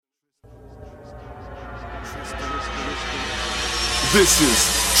This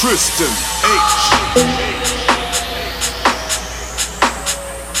is Tristan H.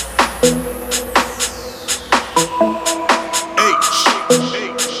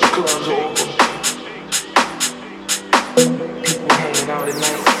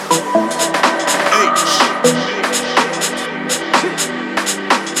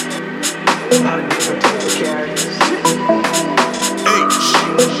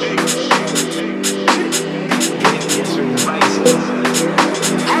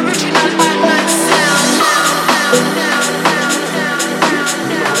 Original Batman sound.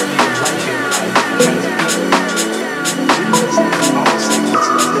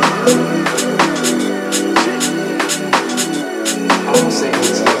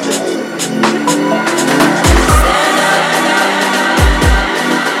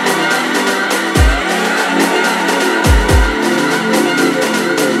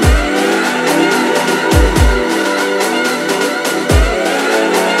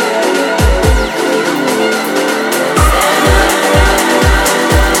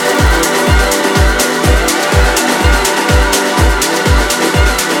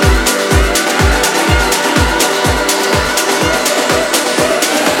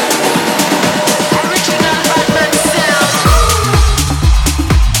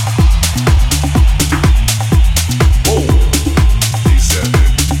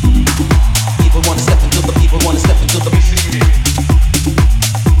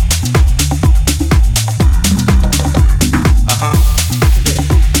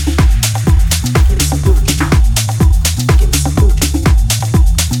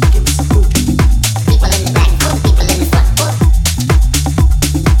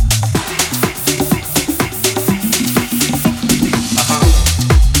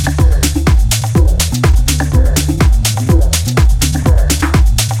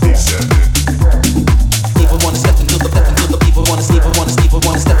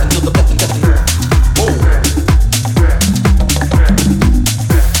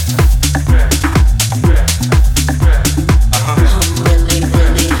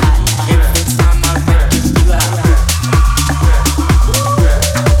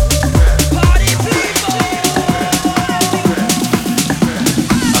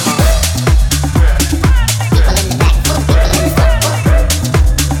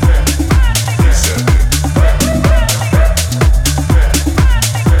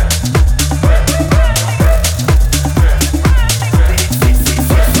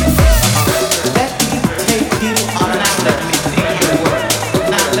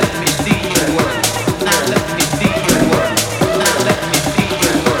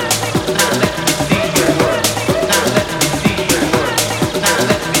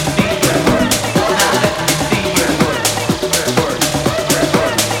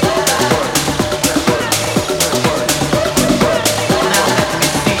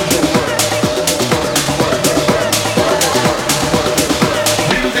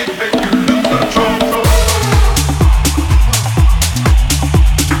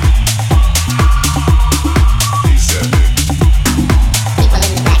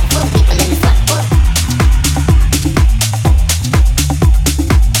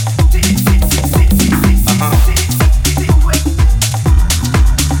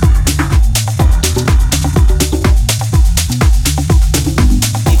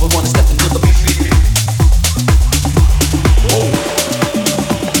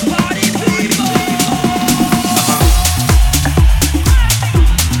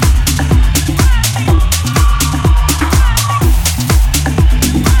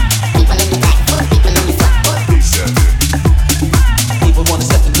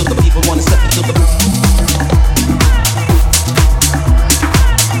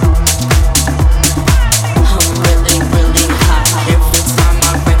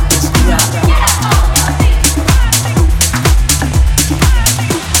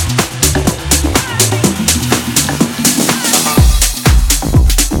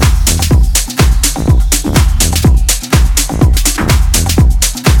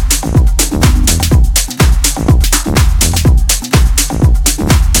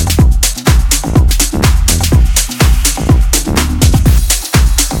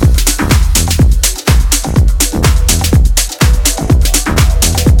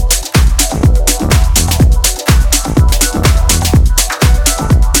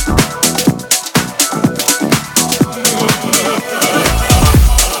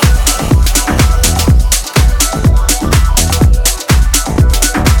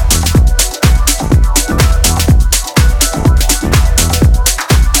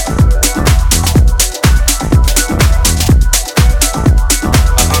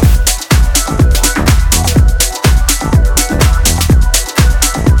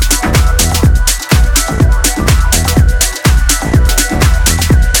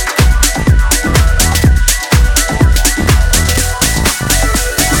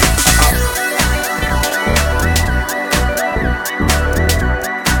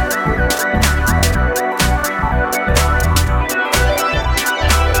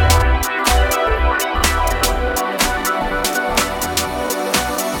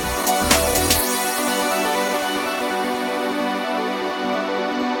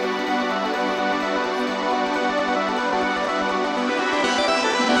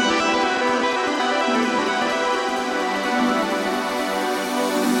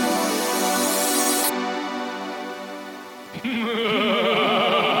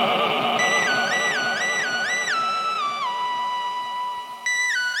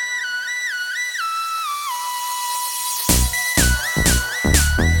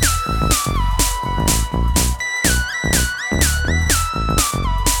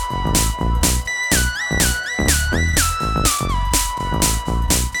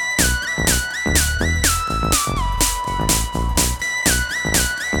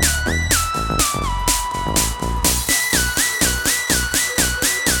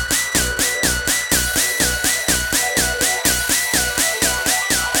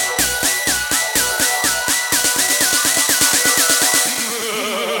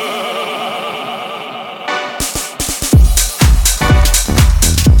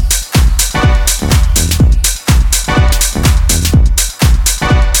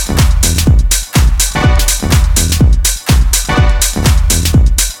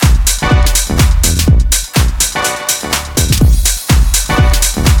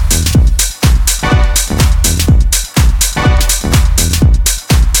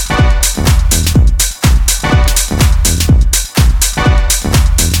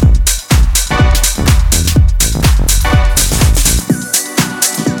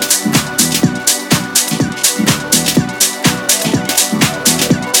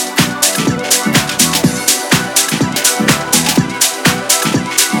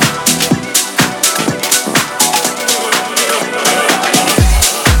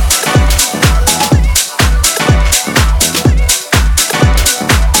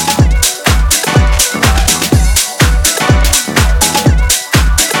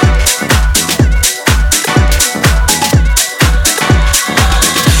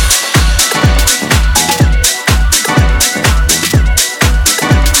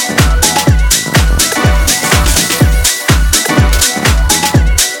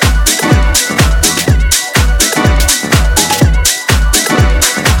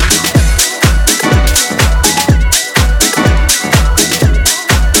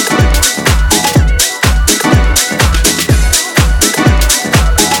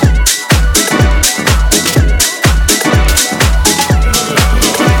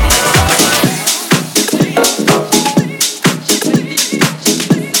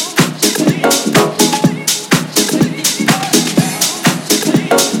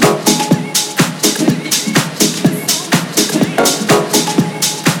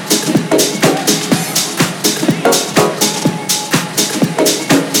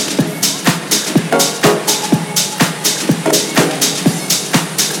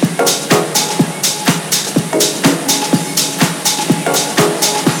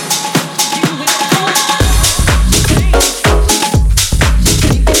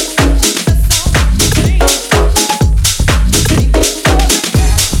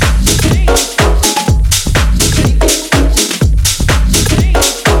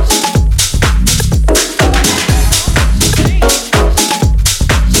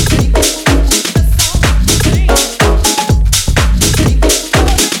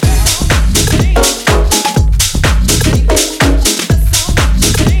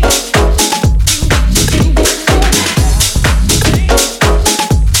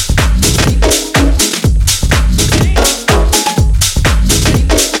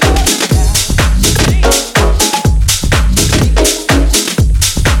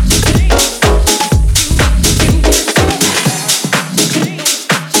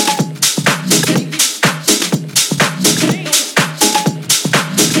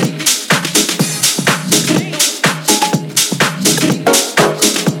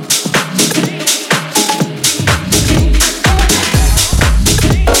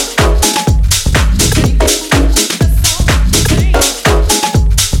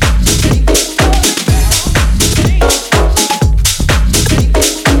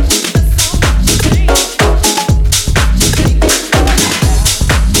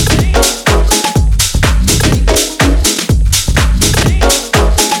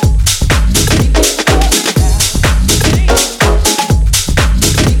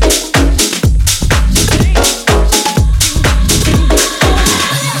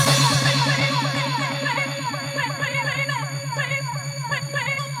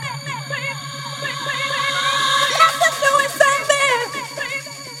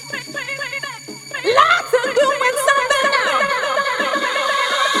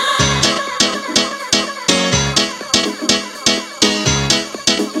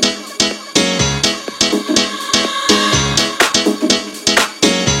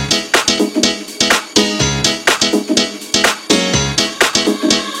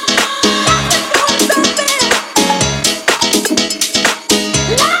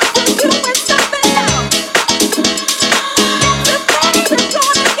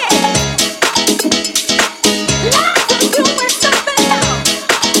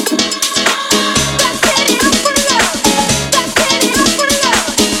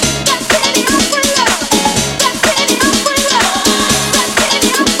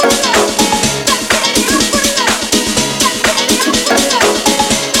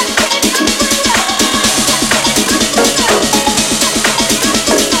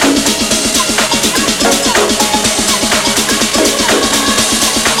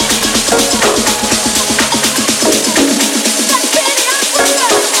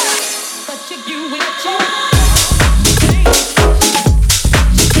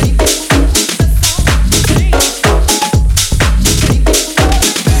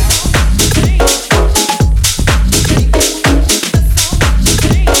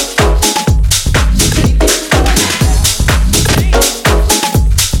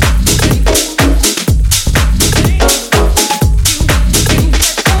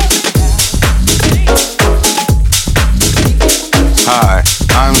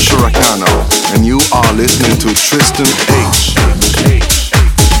 to Tristan H.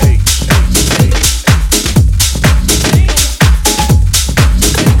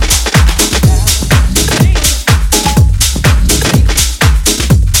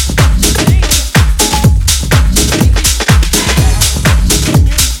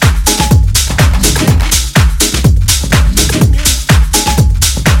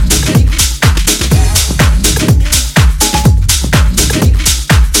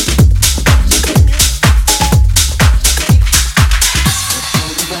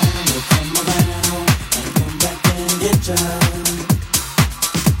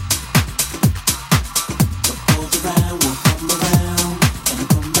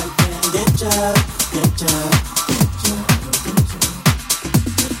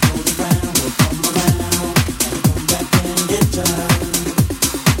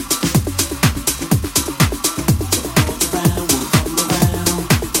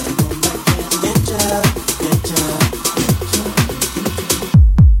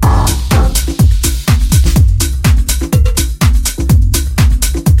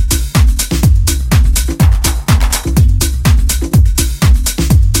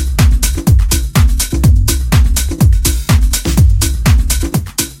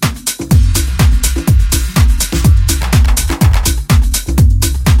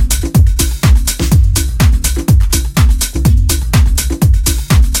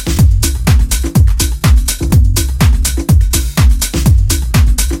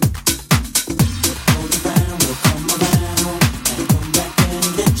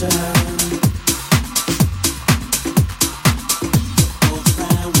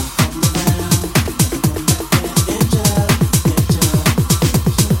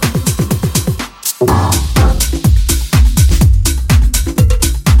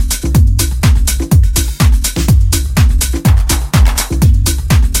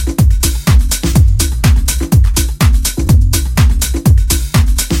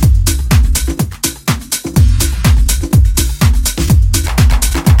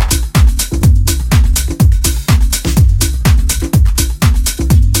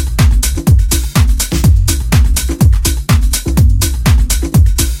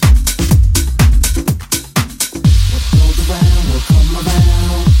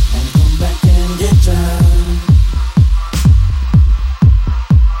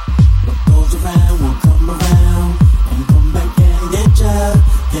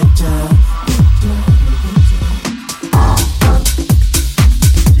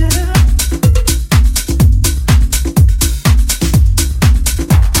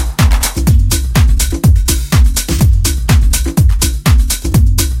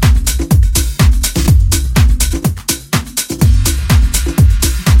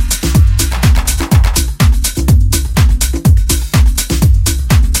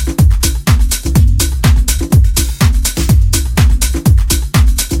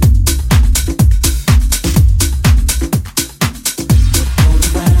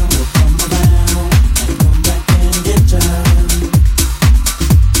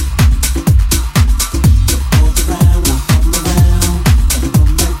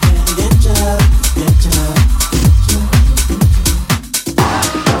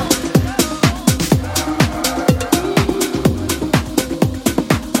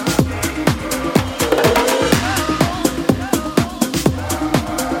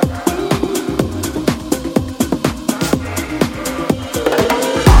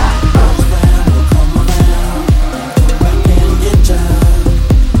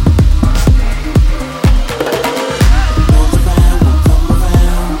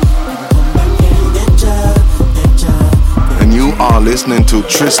 Listening to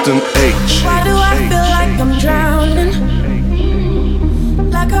Tristan H. Why do I feel like I'm drowning?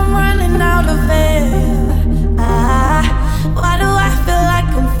 Like I'm running out of air. Why do I feel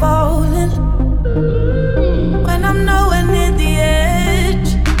like I'm falling when I'm nowhere near the edge?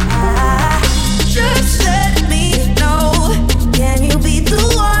 Just let me know. Can you be the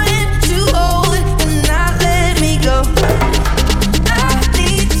one to hold and not let me go? I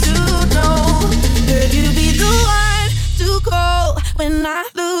need to know. Could you be the one to call when I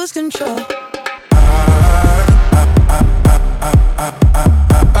lose control?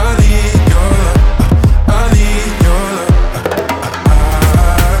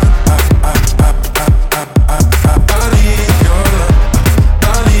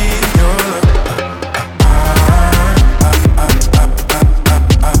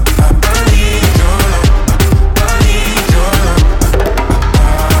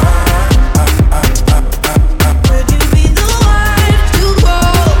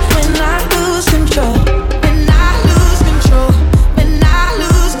 When I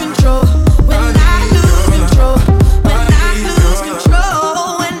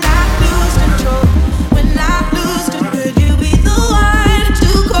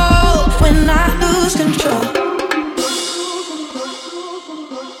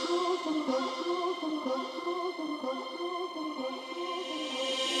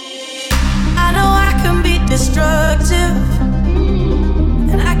destructive,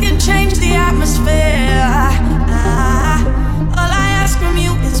 and I can change the atmosphere. All I ask from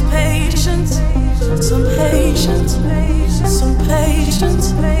you is patience, some patience, some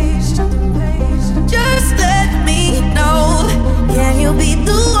patience. Just let me know, can you be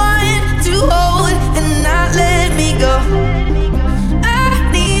the one to hold and not let me go? I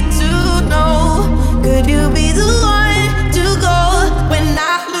need to know, could you be the one to go when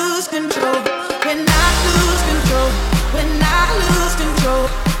I lose control? When I lose control, when I lose control,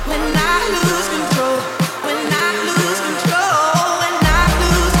 when I lose control, when I lose control, when I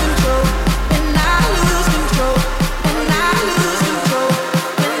lose control, when I lose control,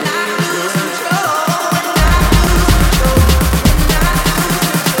 when I lose control, when I lose control, when I lose control, when I lose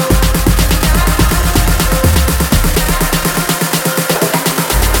control.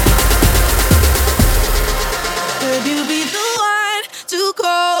 Could you be the one to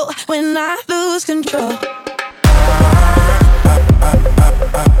go when I lose control?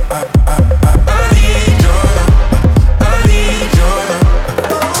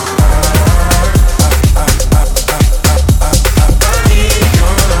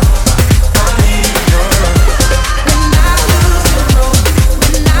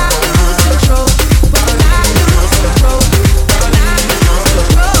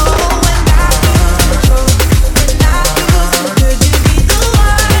 Could you be the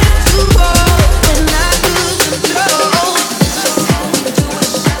one to go when I lose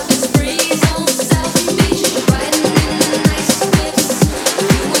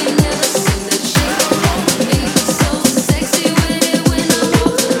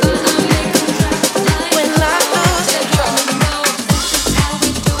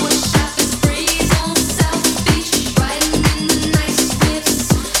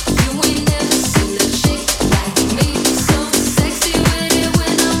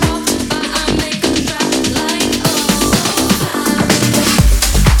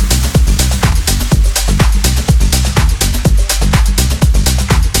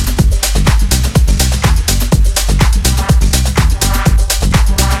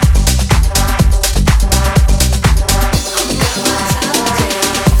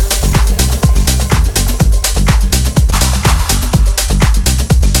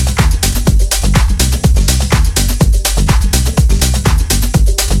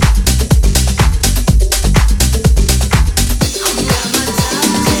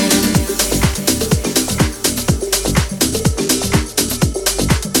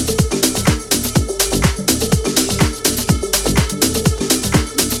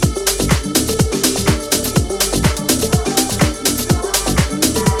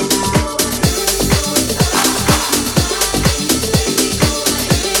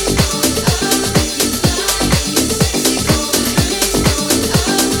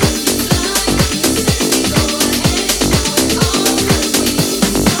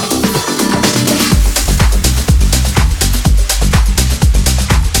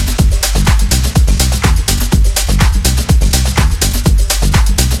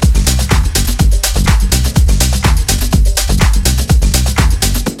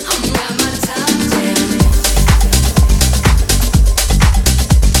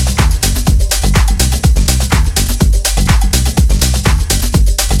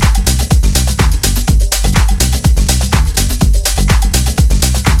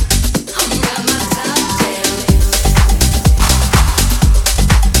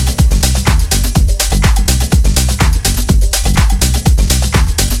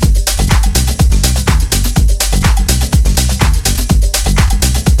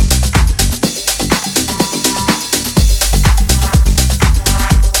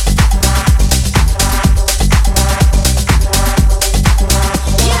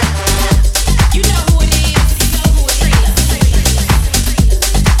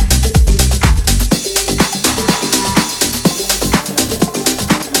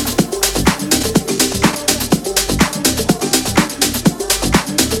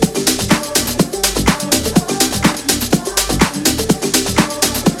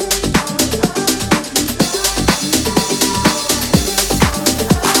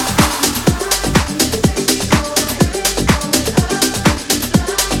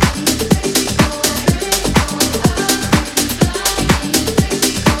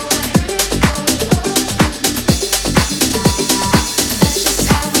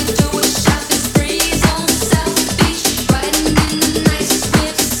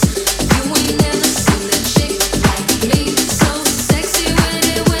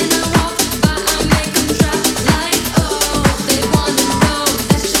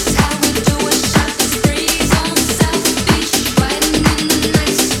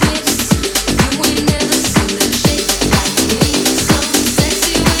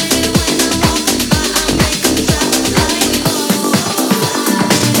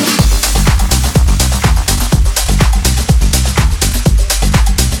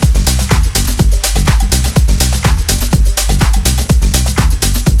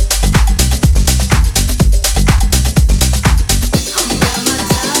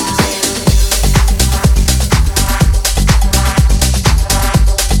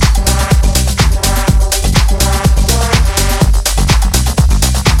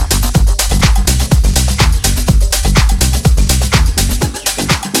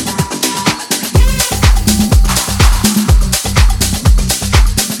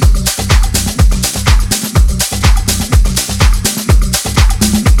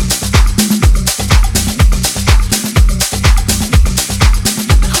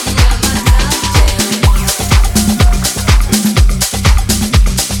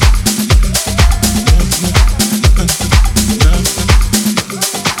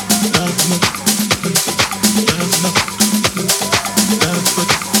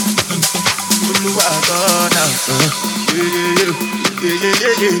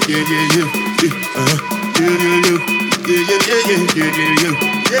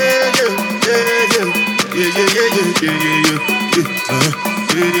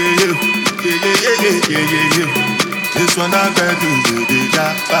This one I got do the da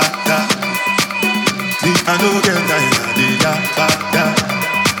ba da. Me I no get time I the da ba da.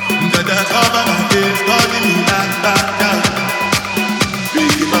 Da da cover my face, calling me da ba da.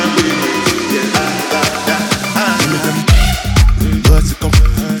 Baby my baby, yeah da ba da. What's it come?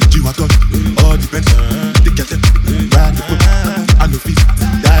 G-Wagon, all depends. They get them, ride the whip. I no fit,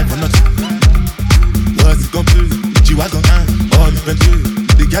 die for nothing. What's it come? G-Wagon, all depends.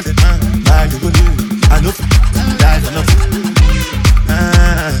 They get them, ride the whip. I no fit, die for nothing.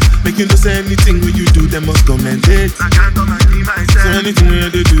 Make you know say anything when you do, they must commentate. I can't come and see myself. So anything when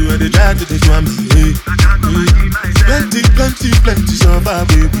they do, they try to take one me. Plenty of our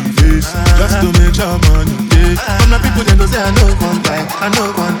baby face. Just to make your money, yeah. From the people they know say I know one time, I know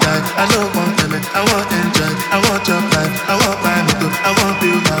one time, I know one time. I want enjoy, I want your life, I want buy me good, I want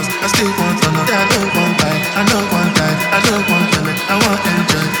build house, I still want to know. I know one time, I know one time, I know one time. I want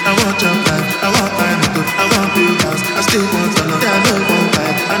enjoy, I want your life, I want buy me good, I want build house, I still want to know. I know one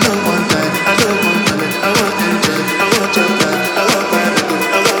time, I know one time, I know one time. I want enjoy, I want your life, I want buy me good,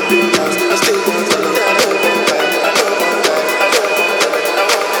 I want build house, I still want to know. I know one time, I know one time, I know one time. I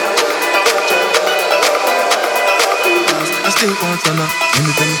want enjoy, I want your life, I want buy me good, I want build house, I still want to know.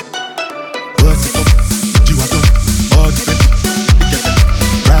 Anything. What's it up? G-Wagon, all the way. They get them,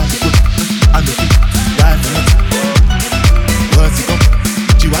 ride the whip. I know it, ride the nuts. What's it up?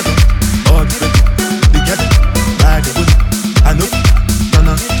 G-Wagon, all the way. They get them, ride the whip. I know it,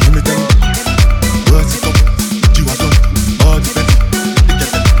 no, let me tell you. What's it up? G-Wagon, all the way. They get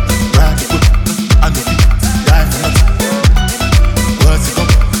them, ride the whip. I know it, ride the nuts. What's it up?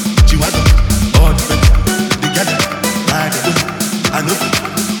 G-Wagon, all the way. They get them, ride the whip. I know it.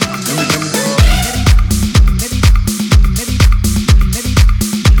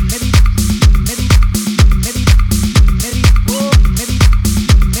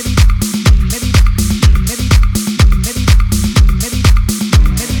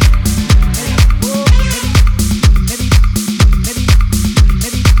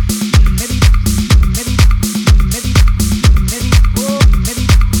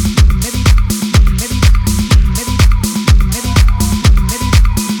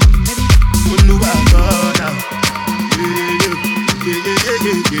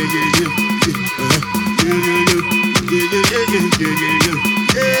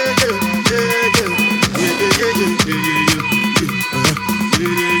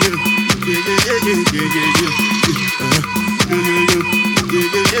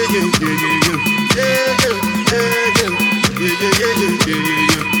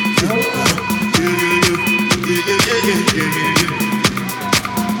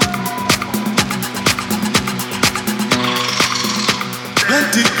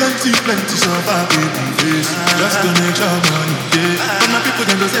 Plenty of our baby face. Just to make your money, yeah. But my people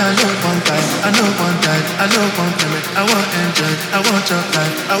they don't say I know one time, I know one time, I know one time. I want enjoy, I want your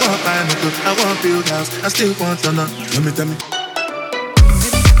life, I want buy me good, I want build house, I still want to know. Tell me.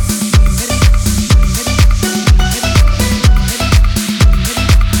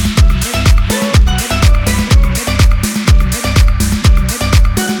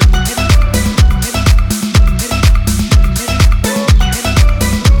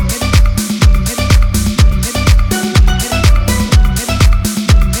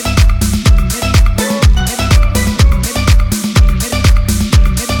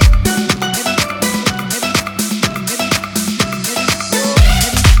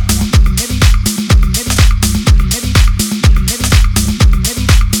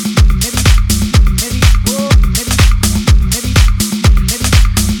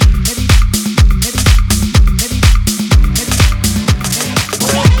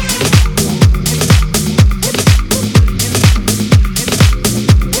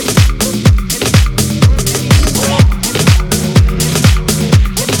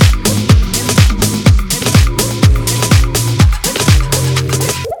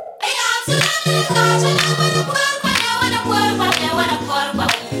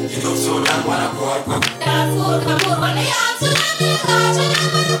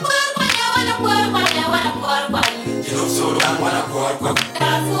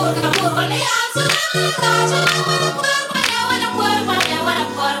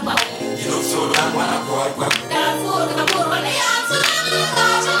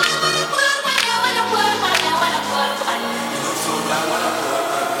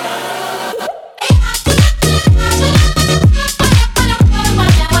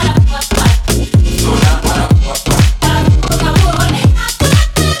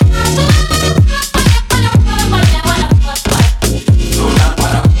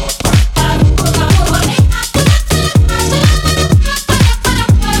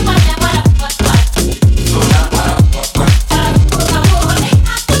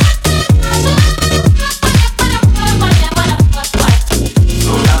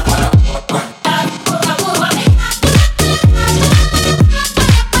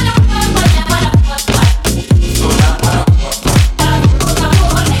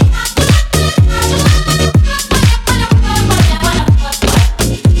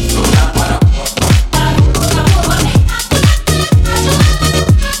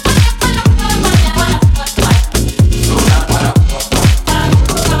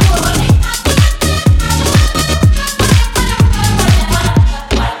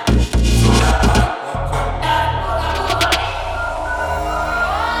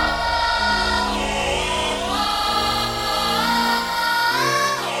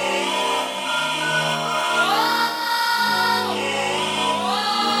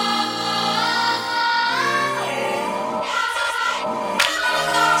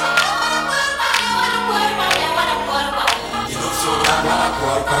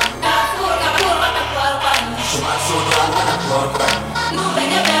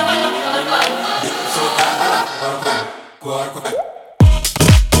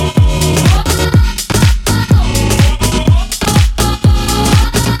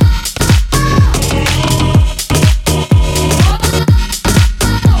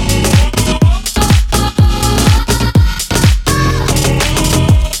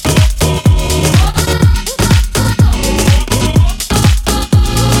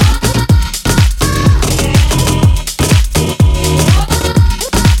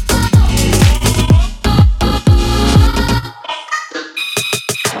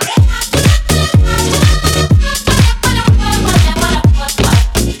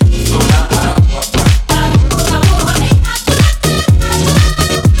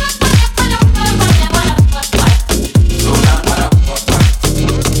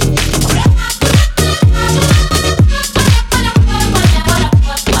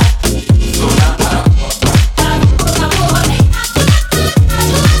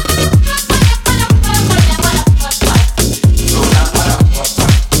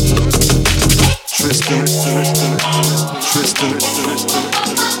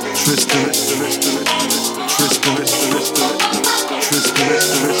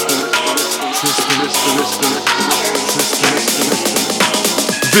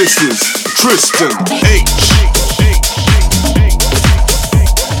 This is Tristan H.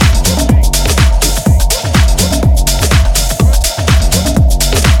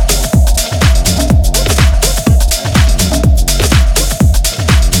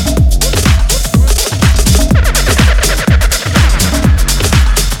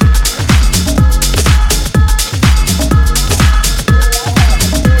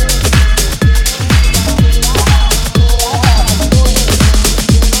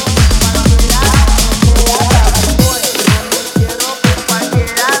 Yeah.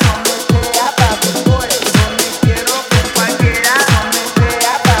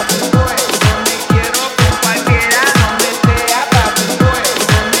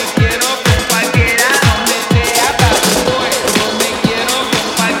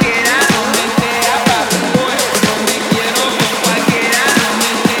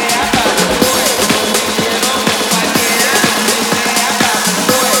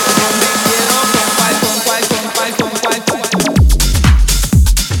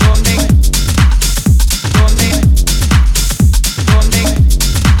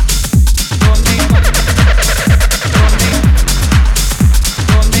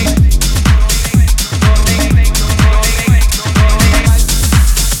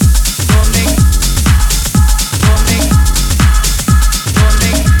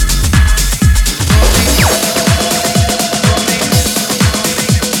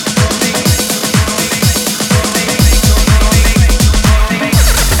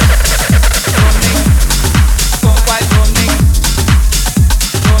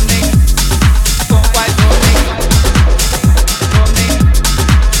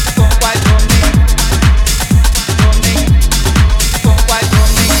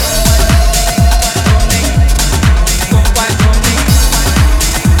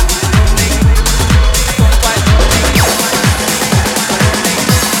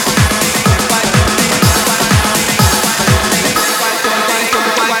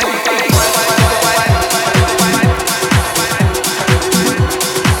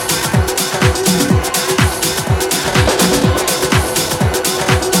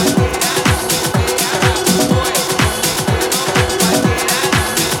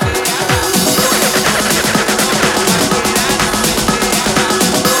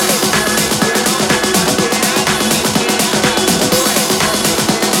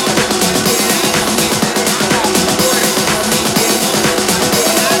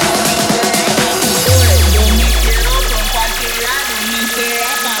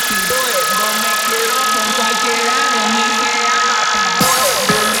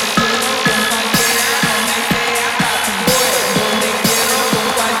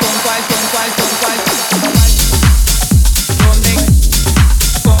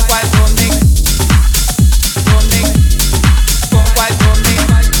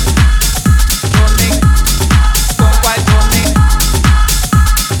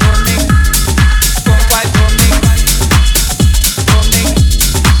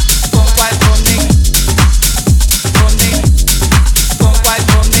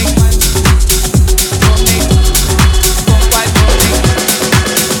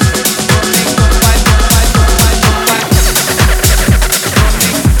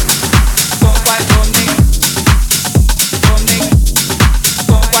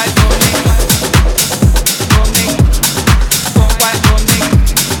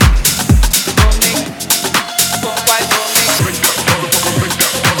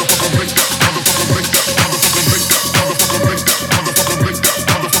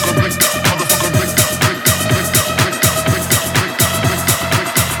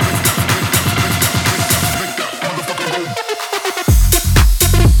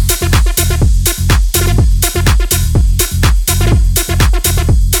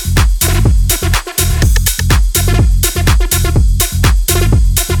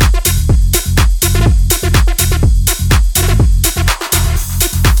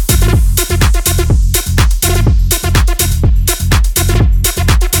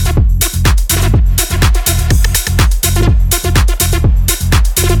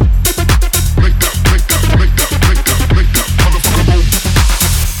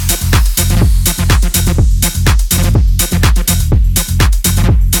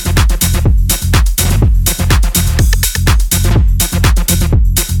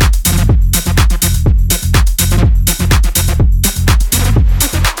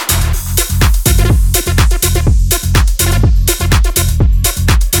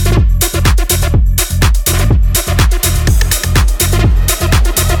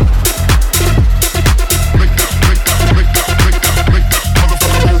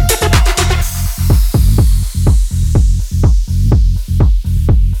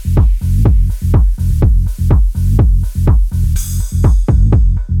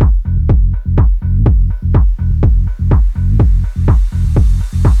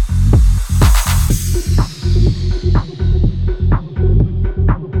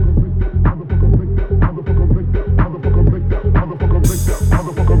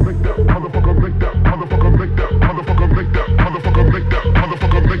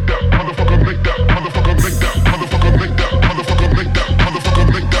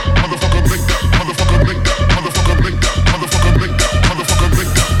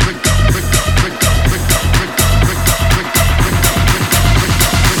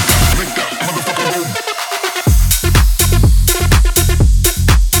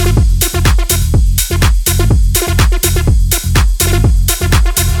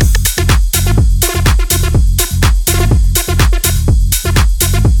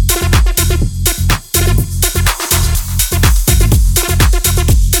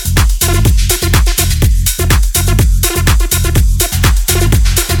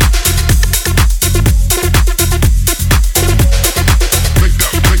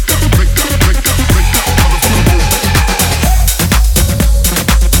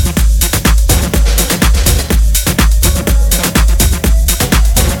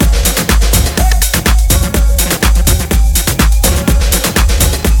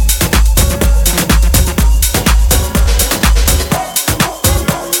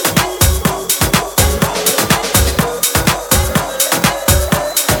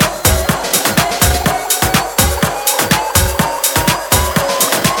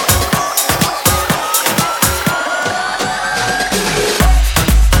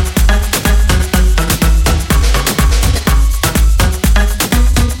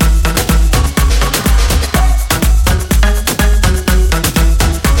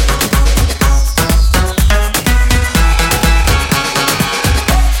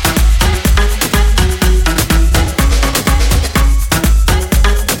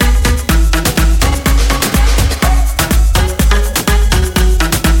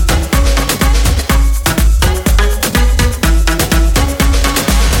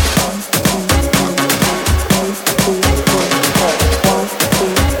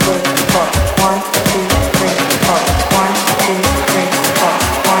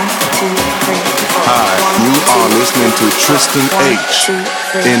 to Tristan H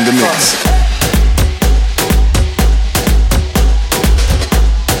in the mix.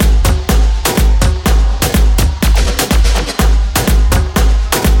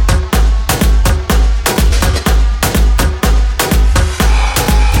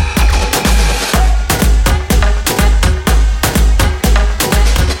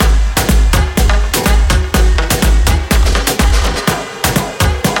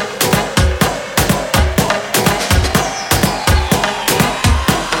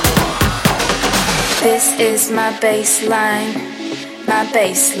 This is my baseline, my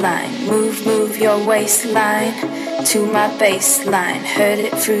baseline. Move your waistline to my baseline. Heard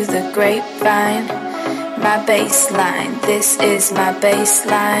it through the grapevine. My baseline, this is my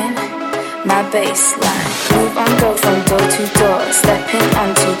baseline, my baseline. Move on, go from door to door, stepping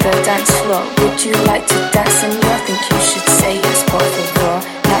onto the dance floor. Would you like to dance and I think you should say yes, por favor.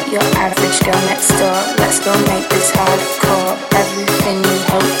 Not your average girl next door. Let's go make this hardcore. Everything you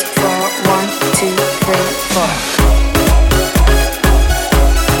hoped for. 1, 2, 3, 4.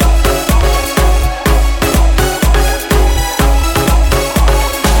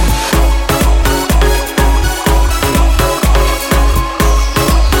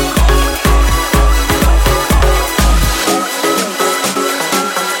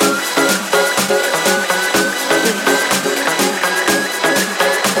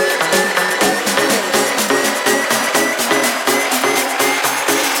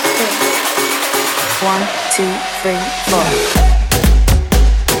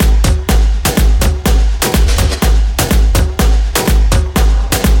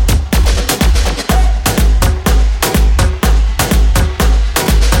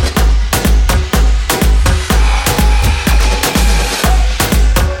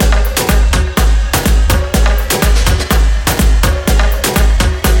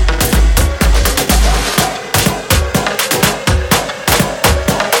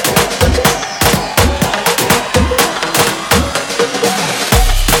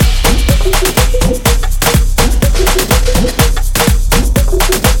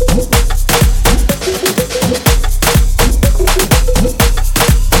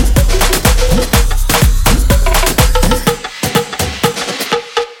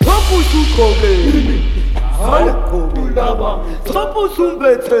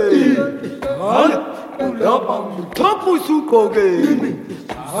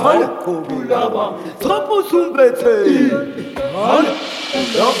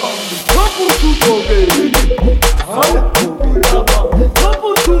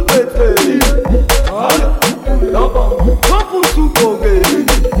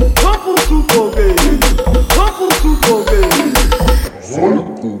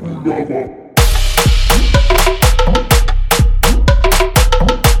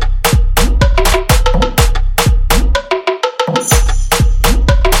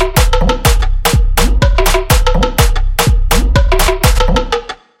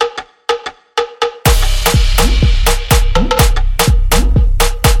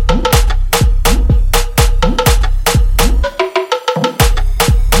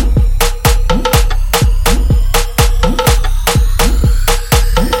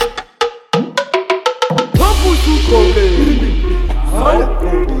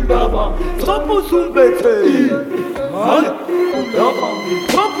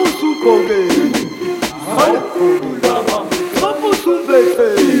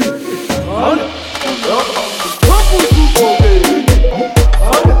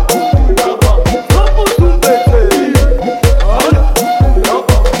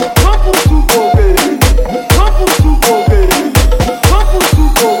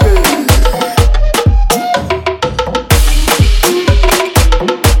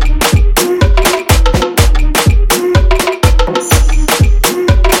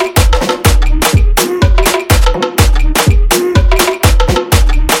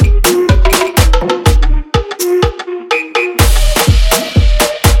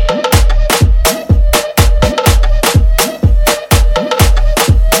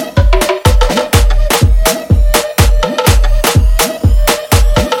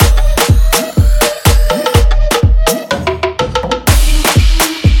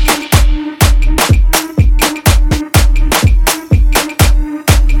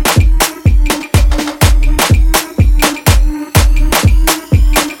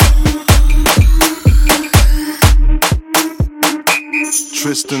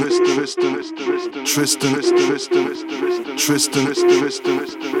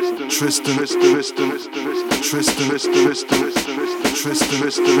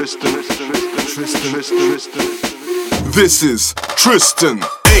 This is Tristan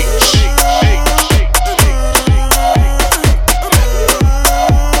H.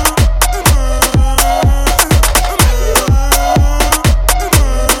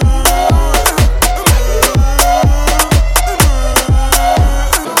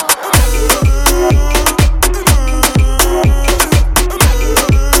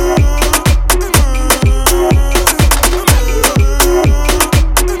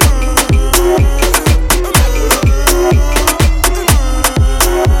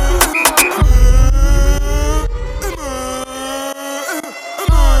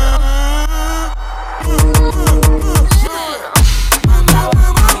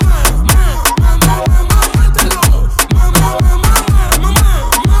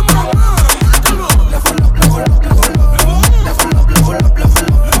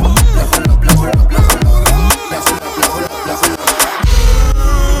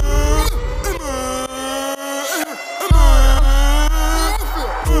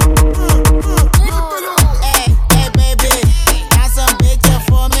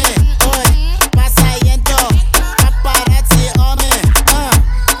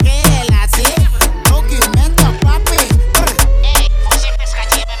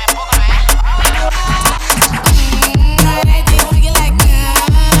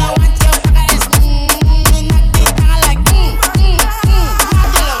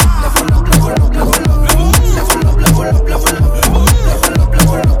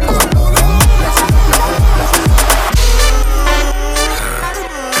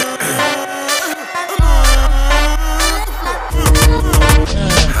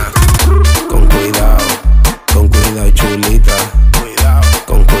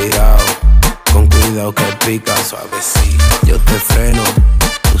 pica suavecito. Yo te freno,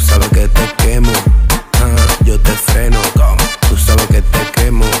 tú sabes que te quemo. Yo te freno, tú sabes que te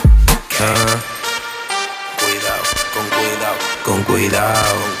quemo. Cuidado, con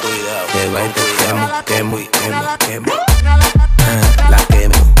cuidado, que va y te quemo y quemo. La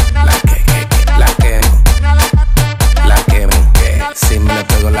quemo, la quemo, que si me le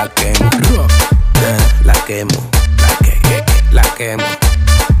pego la quemo. La quemo,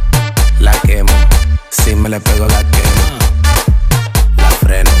 la quemo, si me le pego la quemo. La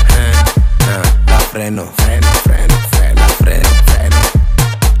freno, la freno,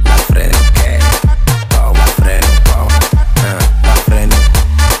 la freno, que la freno,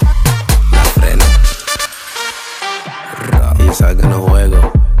 la freno, y sabe que no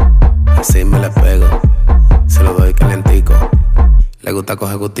juego, así me le pego, se lo doy calientico, le gusta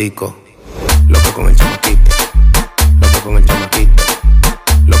coger gustico, loco con el chamaquito, loco con el chamaquito,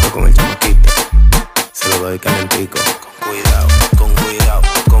 loco con el chamaquito, se lo doy calientico, con cuidado, con cuidado,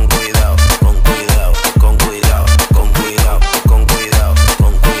 con cuidado, con cuidado, con cuidado, con cuidado, con cuidado,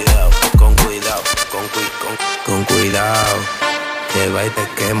 con cuidado, con cuidado, con cuidado, que va y te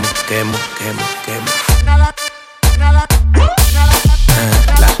quemo.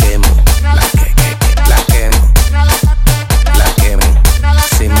 La quemo, la quemo,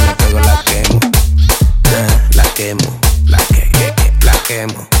 si me le pego la quemo. La quemo,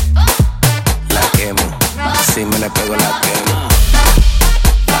 la quemo, si me le pego la quemo.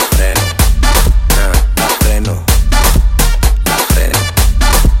 La freno, la freno, la freno,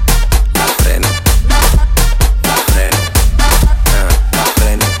 la freno, la freno, la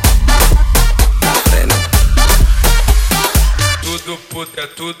freno, la freno. Tudo puta,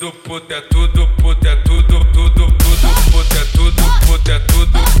 tudo puta, tudo puta, tudo, tudo, tudo puta, tudo puta,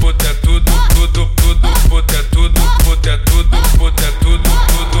 tudo puta, tudo, tudo, tudo puta, tudo puta, tudo puta, tudo,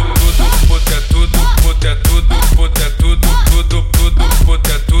 tudo, tudo puta, tudo puta, tudo puta, tudo, tudo, tudo puta,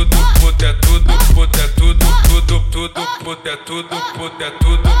 tudo puta, tudo puta, tudo, tudo, tudo puta, tudo puta, tudo puta,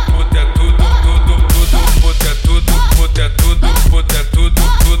 tudo, tudo, tudo puta, tudo puta, tudo puta, tudo,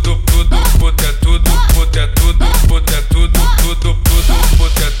 tudo, tudo puta, tudo puta, tudo puta, tudo, tudo, tudo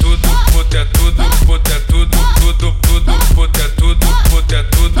puta, tudo puta, tudo puta, tudo, tudo, tudo puta, tudo puta,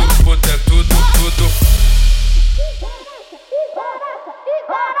 tudo puta, tudo, tudo.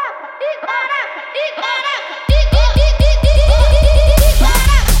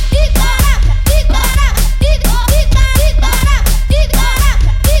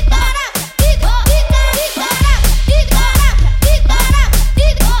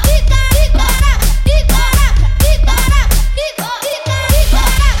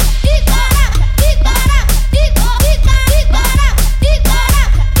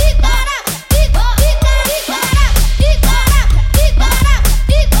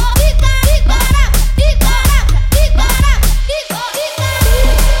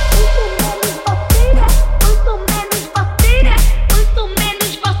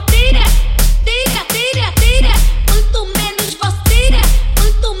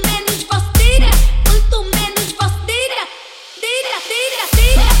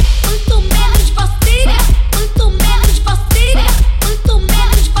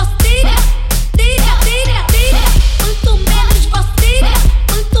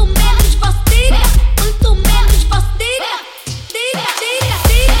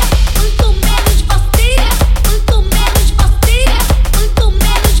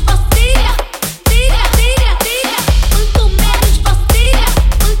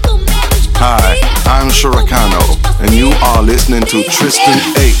 Listening to Tristan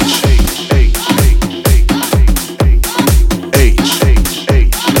H.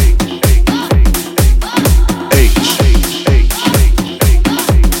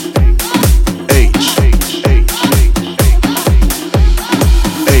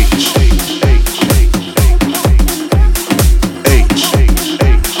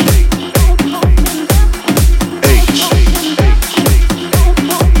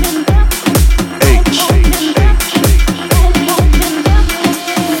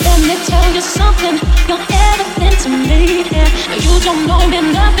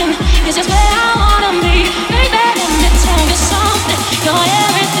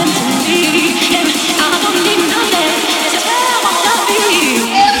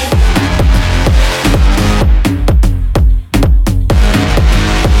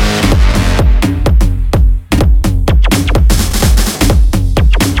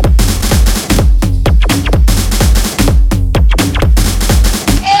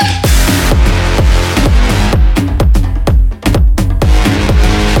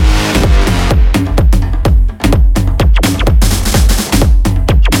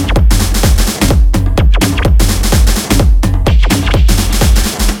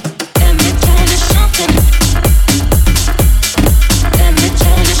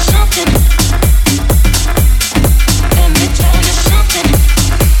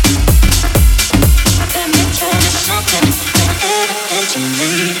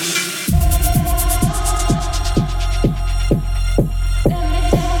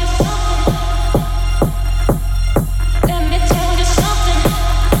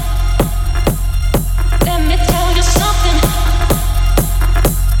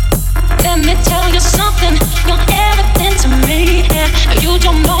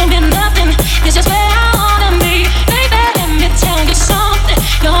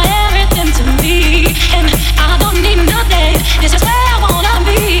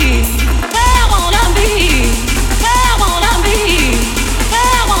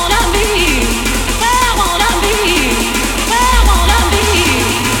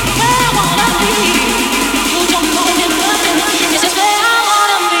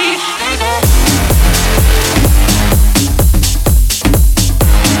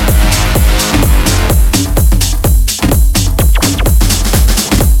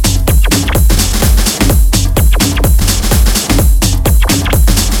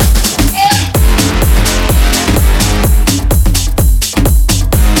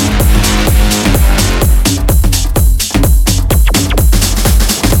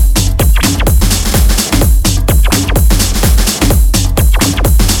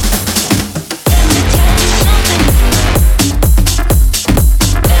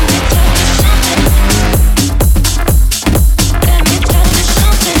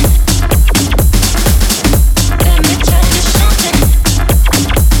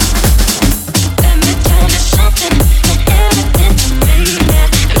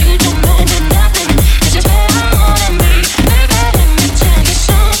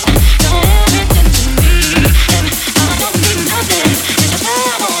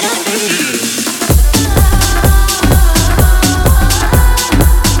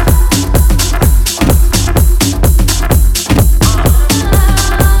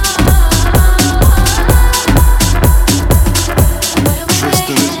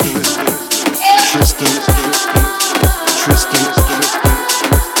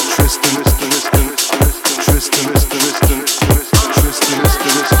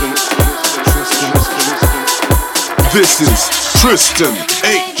 This is Tristan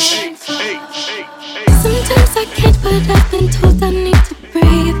H. Sometimes I can't, but I've been told I need to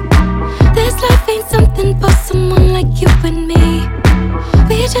breathe. This life ain't something for someone like you and me.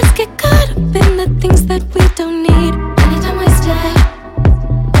 We just get caught up in the things that we don't need. Anytime we stay,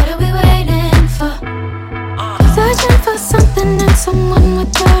 what are we waiting for? Searching for something and someone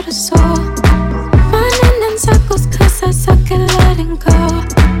without a soul. Running in circles cause I suck at letting go.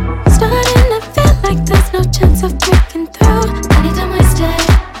 Starting to feel like there's no chance of breaking through. Anytime we stay,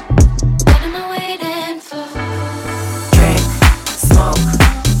 what am I waiting for? Drink, smoke,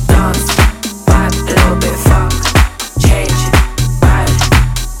 dance, vibe a little bit, fuck, change, vibe,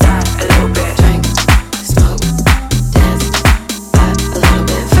 die a little bit. Drink, smoke, dance, vibe a little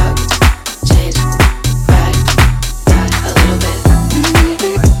bit, fuck, change, vibe, die a little bit.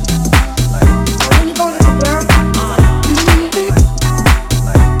 When you going to the ground?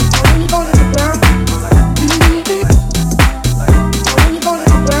 When you going to the ground? When you going to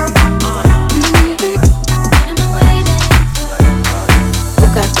the ground? Who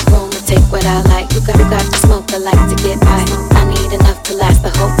got the room to take what I like? Who got the smoke I like to get high? I need enough to last the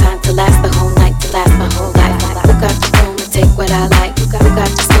whole time, to last the whole night, to last my whole life. Who got the room to take what I like? Who got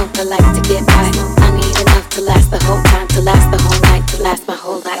the smoke I like to get high? I need enough to last the whole time, to last the whole night, to last my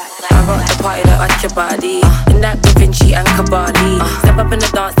whole life. I rock the party that arch your body, in that Da Vinci and Cavalli. Step up in the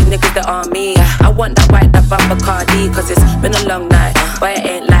dance, the niggas that on me. I want that white, that bumper Bacardi, cause it's been a long night, but it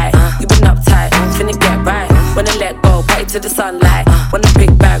ain't like you been uptight, finna get right. Wanna let go, party to the sunlight. Want a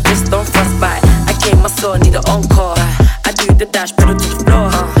big bag, wrist don't frostbite. I came my soul, need an encore. I do the dash, pedal to the floor.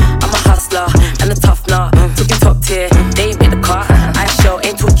 I'm a hustler and a tough nut. Talking top tier, they ain't made the car. I show,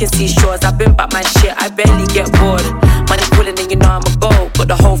 ain't talking seashores. I've been back my shit, I barely get bored. Money pulling and you know I'm a go. Got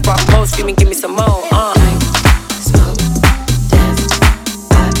the whole front row screaming, give me some more.